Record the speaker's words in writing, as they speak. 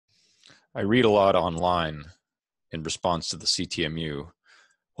I read a lot online in response to the CTMU.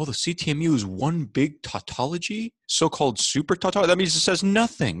 Well, the CTMU is one big tautology, so-called super tautology. That means it says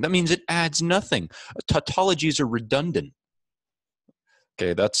nothing. That means it adds nothing. Tautologies are redundant.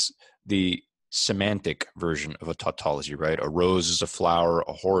 Okay, that's the semantic version of a tautology, right? A rose is a flower,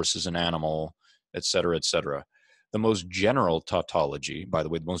 a horse is an animal, et cetera, et cetera. The most general tautology, by the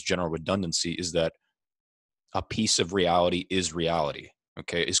way, the most general redundancy is that a piece of reality is reality,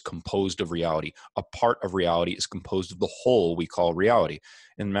 okay, is composed of reality. A part of reality is composed of the whole we call reality.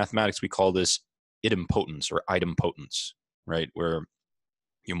 In mathematics, we call this idempotence or idempotence, right? Where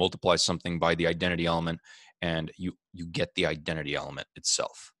you multiply something by the identity element and you get the identity element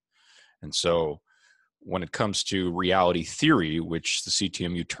itself. And so when it comes to reality theory, which the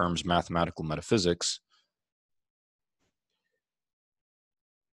CTMU terms mathematical metaphysics,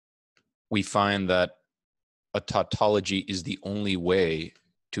 we find that a tautology is the only way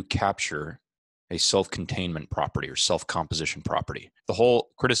to capture a self-containment property or self-composition property. The whole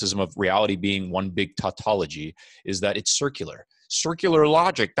criticism of reality being one big tautology is that it's circular. Circular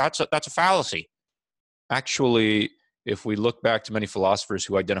logic, that's a fallacy. Actually, if we look back to many philosophers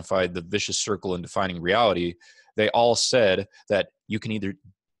who identified the vicious circle in defining reality, they all said that you can either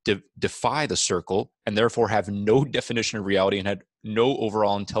defy the circle and therefore have no definition of reality and had no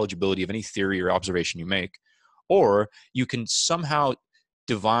overall intelligibility of any theory or observation you make, or you can somehow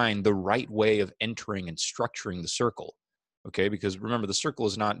divine the right way of entering and structuring the circle. Okay, because remember, the circle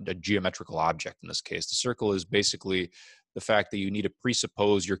is not a geometrical object in this case. The circle is basically the fact that you need to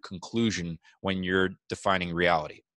presuppose your conclusion when you're defining reality.